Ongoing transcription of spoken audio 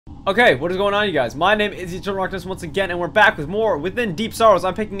Okay, what is going on, you guys? My name is Eternal Darkness once again, and we're back with more Within Deep Sorrows.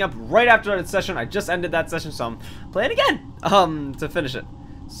 I'm picking up right after that session. I just ended that session, so I'm playing again, to finish it.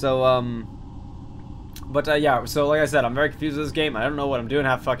 So, yeah, so like I said, I'm very confused with this game. I don't know what I'm doing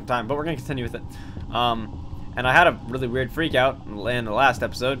half fucking time, but we're gonna continue with it. And I had a really weird freak out in the last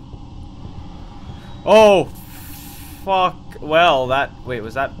episode. Oh, fuck. Well, wait,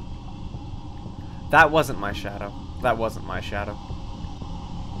 was that? That wasn't my shadow. That wasn't my shadow.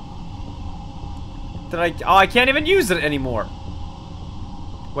 Oh, I can't even use it anymore.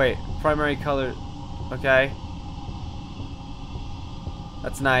 Wait, primary color. Okay.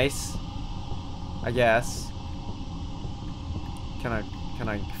 That's nice, I guess. Can I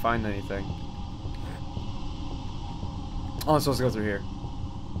find anything? Oh, I'm supposed to go through here.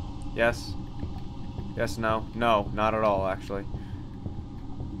 Yes. Yes, no. No, not at all, actually.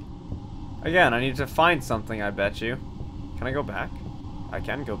 Again, I need to find something, I bet you. Can I go back? I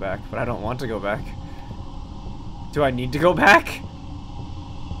can go back, but I don't want to go back. Do I need to go back?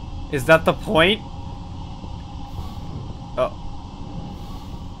 Is that the point? Oh.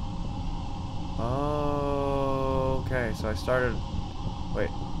 Okay, so I started... Wait.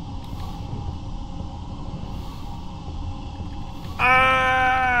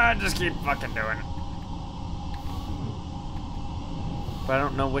 Just keep fucking doing it. But I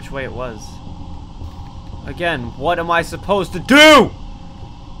don't know which way it was. Again, what am I supposed to do?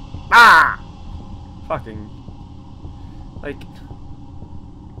 Ah! Fucking... Like...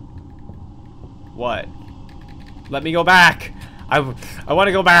 What? Let me go back! I want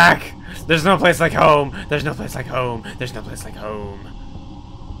to go back! There's no place like home! There's no place like home! There's no place like home!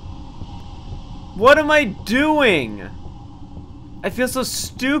 What am I doing? I feel so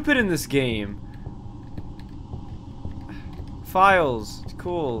stupid in this game. Files.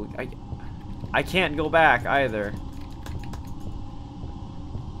 Cool. I can't go back either.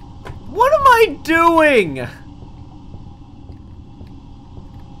 What am I doing?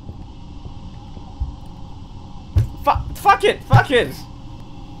 Fuck it! Fuck it!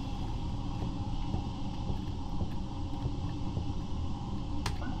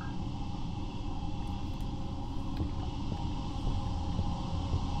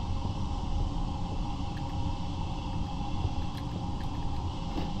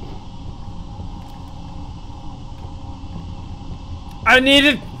 I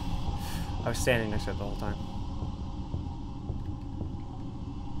needed... I was standing next to it the whole time.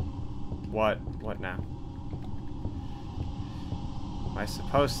 What? What now? Am I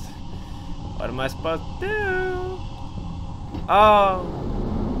supposed to... What am I supposed to do? Oh.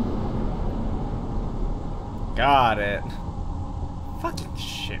 Got it. Fucking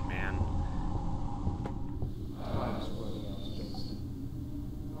shit, man. Time's running out, Johnston.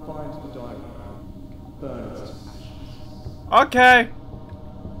 Find the diagram. Burn it to ashes. Okay.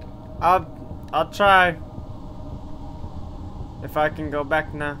 I'll try. If I can go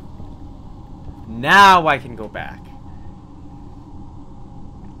back now. Now I can go back.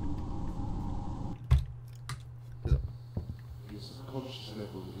 Your subconscious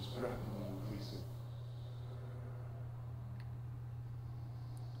level is rapidly increasing.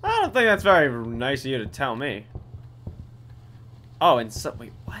 I don't think that's very nice of you to tell me. Oh, and so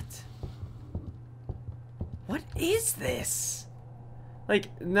wait, what? What is this? Like,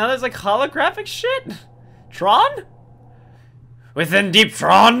 now there's like holographic shit? Tron? Within Deep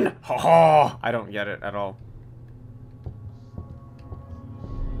Tron? Ho ho! I don't get it at all.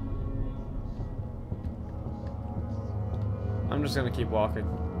 I'm just gonna keep walking.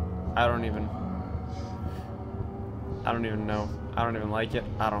 I don't even know. I don't even like it.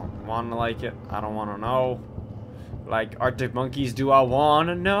 I don't wanna like it. I don't wanna know. Like Arctic Monkeys, do I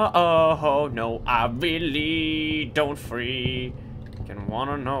wanna know? Oh, no, I really don't freaking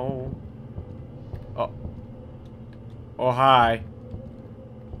wanna know. Oh. Oh, hi.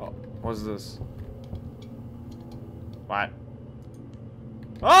 Oh, what's this? What?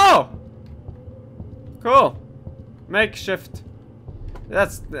 Oh! Cool. Makeshift.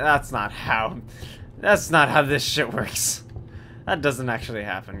 That's not how this shit works. That doesn't actually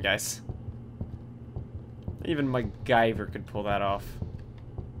happen, guys. Even MacGyver could pull that off.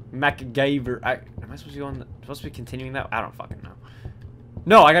 MacGyver. Am I supposed to be continuing that? I don't fucking know.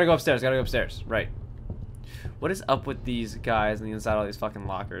 No, I gotta go upstairs. Gotta go upstairs. Right. What is up with these guys on the inside of all these fucking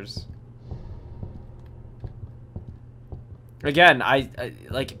lockers? Again,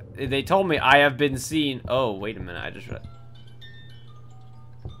 like they told me I have been seen. Oh, wait a minute. I just read.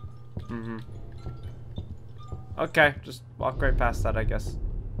 Okay, just walk right past that, I guess.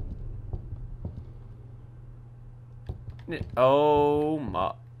 Oh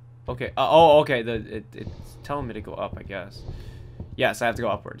my. Okay. Oh, okay. It's telling me to go up, I guess. Yes, I have to go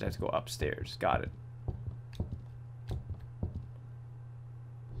upwards. I have to go upstairs. Got it.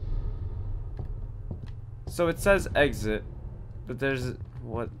 So it says exit, but there's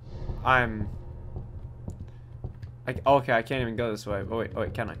what okay, I can't even go this way. Oh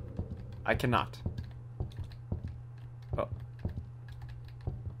wait, can I? I cannot. Oh.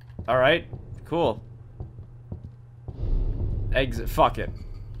 Alright, cool. Exit, fuck it.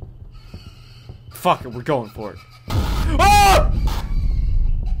 Fuck it, we're going for it.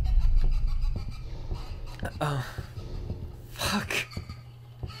 Oh! Fuck.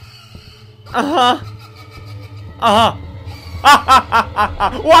 Uh-huh.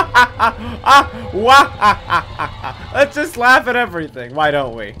 Let's just laugh at everything, why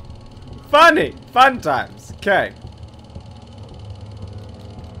don't we? Funny! Fun times. Okay.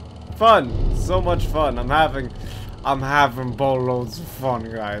 Fun. So much fun. I'm having boatloads of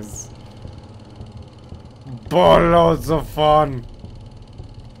fun, guys. Boatloads of fun.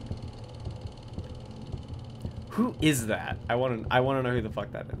 Who is that? I wanna know who the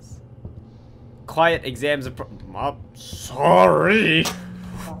fuck that is. Quiet exams sorry.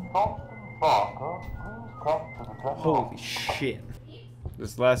 Holy shit.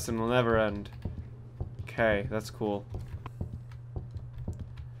 This lesson will never end. Okay, that's cool.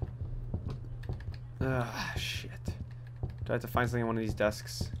 Shit. Do I have to find something on one of these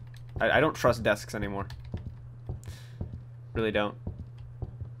desks? I don't trust desks anymore. Really don't.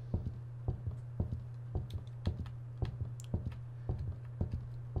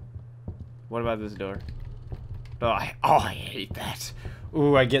 What about this door? Oh, I hate that.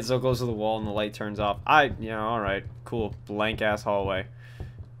 Ooh, I get so close to the wall and the light turns off. Yeah, alright. Cool. Blank ass hallway.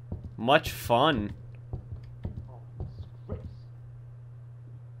 Much fun.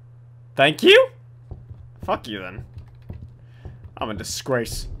 Thank you? Fuck you then. I'm a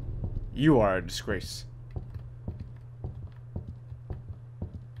disgrace. You are a disgrace.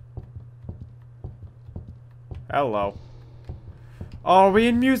 Hello. Oh, are we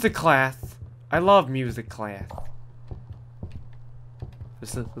in music class? I love music class.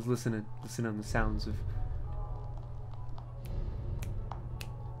 Let's listen on the sounds of.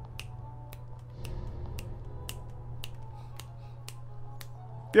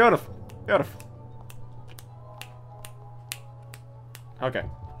 Beautiful, beautiful. Okay.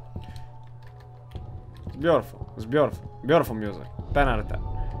 Beautiful. It's beautiful. Beautiful music. 10 out of 10.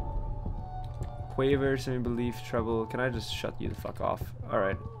 Quaver, semi-belief, treble. Can I just shut you the fuck off?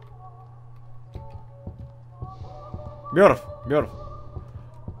 Alright. Beautiful. Beautiful.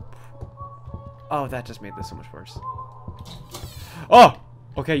 Oh, that just made this so much worse. Oh!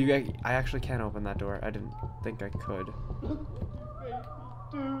 Okay, I actually can't open that door. I didn't think I could.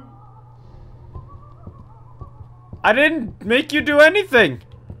 I didn't make you do anything!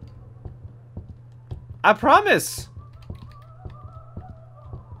 I promise!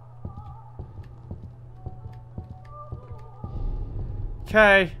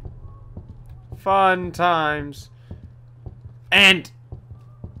 Okay. Fun times. And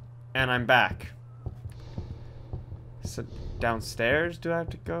I'm back. So downstairs, do I have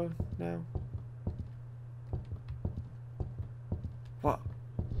to go now? What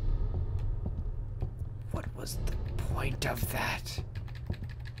was the point of that?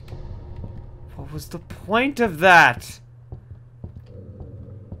 What was the point of that?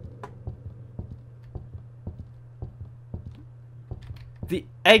 The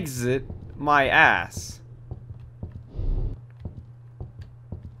exit, my ass.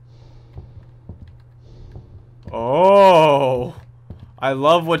 Oh, I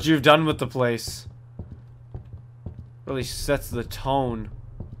love what you've done with the place. Really sets the tone.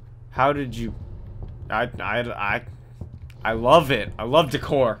 How did you? I love it. I love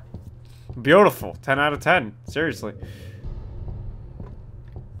decor. Beautiful. 10 out of 10. Seriously.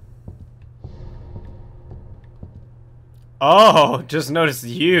 Oh, just noticed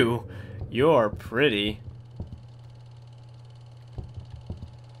you. You're pretty.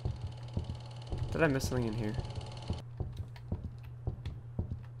 Did I miss something in here?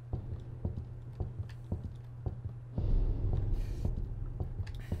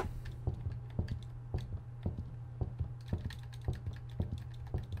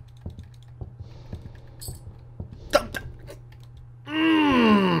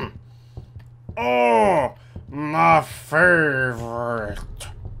 Oh, my favorite.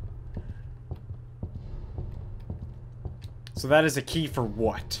 So that is a key for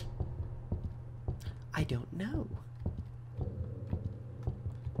what? I don't know.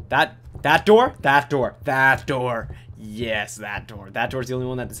 That door? That door. That door. Yes, that door. That door's the only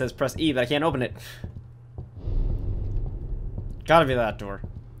one that says press E, but I can't open it. Gotta be that door.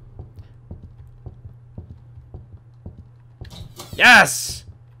 Yes!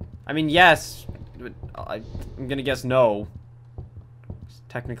 I mean, yes. But I'm gonna guess no.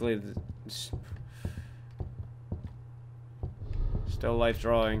 Technically, still life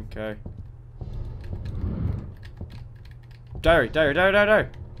drawing. Okay. Diary, diary, diary, diary, diary.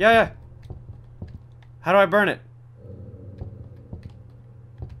 Yeah, yeah. How do I burn it?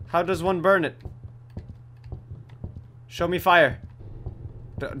 How does one burn it? Show me fire.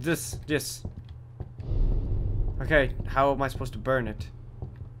 This. Okay, how am I supposed to burn it?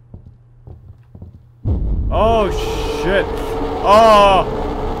 Oh shit! Oh!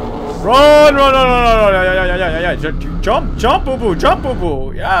 Run! Yeah. Jump, boo boo, jump, boo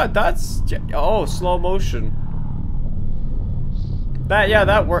boo. Yeah, that's. Oh, slow motion.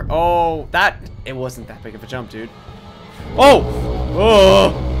 That worked. Oh, it wasn't that big of a jump, dude. Oh!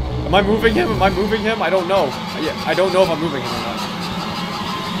 Oh! Am I moving him? Am I moving him? I don't know. I don't know if I'm moving him or not.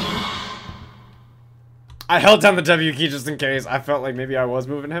 I held down the W key just in case. I felt like maybe I was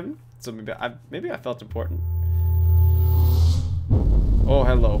moving him. So maybe I felt important. Oh,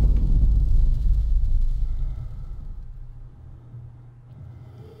 hello.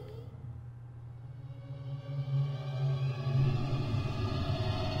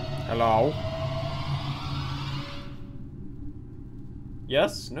 Hello?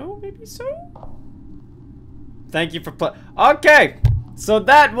 Yes? No? Maybe so? Thank you for Okay! So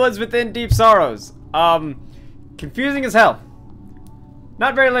that was Within Deep Sorrows. Confusing as hell.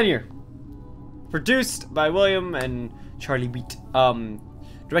 Not very linear. Produced by William and Charlie Wheat.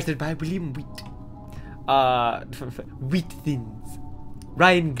 Directed by William Wheat. Wheat Thins.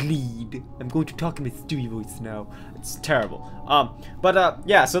 Ryan Gleed. I'm going to talk in my Stewie voice now. It's terrible.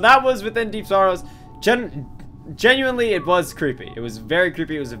 Yeah, so that was Within Deep Sorrows. Genuinely, it was creepy. It was very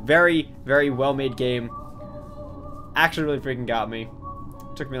creepy. It was a very, very well-made game. Actually really freaking got me.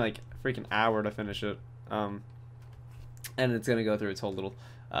 It took me like a freaking hour to finish it. And it's gonna go through its whole little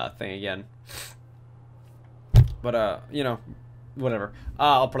thing again. But you know, whatever.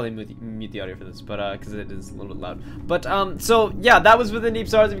 I'll probably mute the audio for this, but because it is a little bit loud. But so yeah, that was Within Deep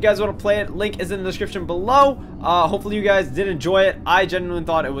Stars. If you guys want to play it, link is in the description below. Hopefully you guys did enjoy it. I genuinely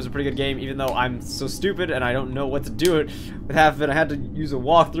thought it was a pretty good game, even though I'm so stupid and I don't know what to do with half of it. I had to use a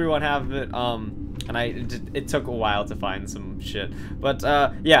walkthrough on half of it. And it took a while to find some shit. But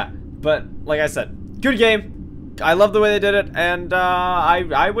yeah, but like I said, good game. I love the way they did it, and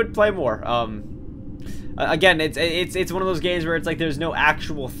I would play more. Again, it's one of those games where it's like there's no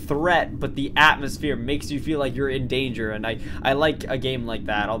actual threat, but the atmosphere makes you feel like you're in danger, and I like a game like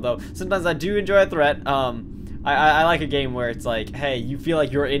that. Although sometimes I do enjoy a threat. I like a game where it's like, hey, you feel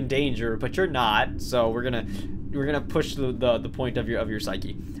like you're in danger, but you're not. So we're gonna push the point of your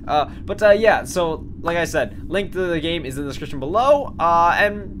psyche. Yeah, so like I said, link to the game is in the description below.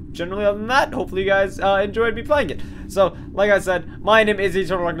 And generally other than that, hopefully you guys enjoyed me playing it. So like I said, my name is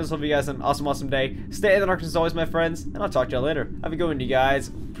Eternal Darkness. Hope you guys have an awesome day. Stay in the darkness as always, my friends, and I'll talk to y'all later. Have a good one, you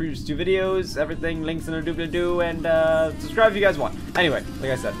guys. Produce 2 videos, everything, links in the doobly-doo, and subscribe if you guys want. Anyway,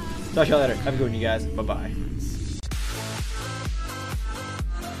 like I said, talk to y'all later. Have a good one, you guys. Bye-bye.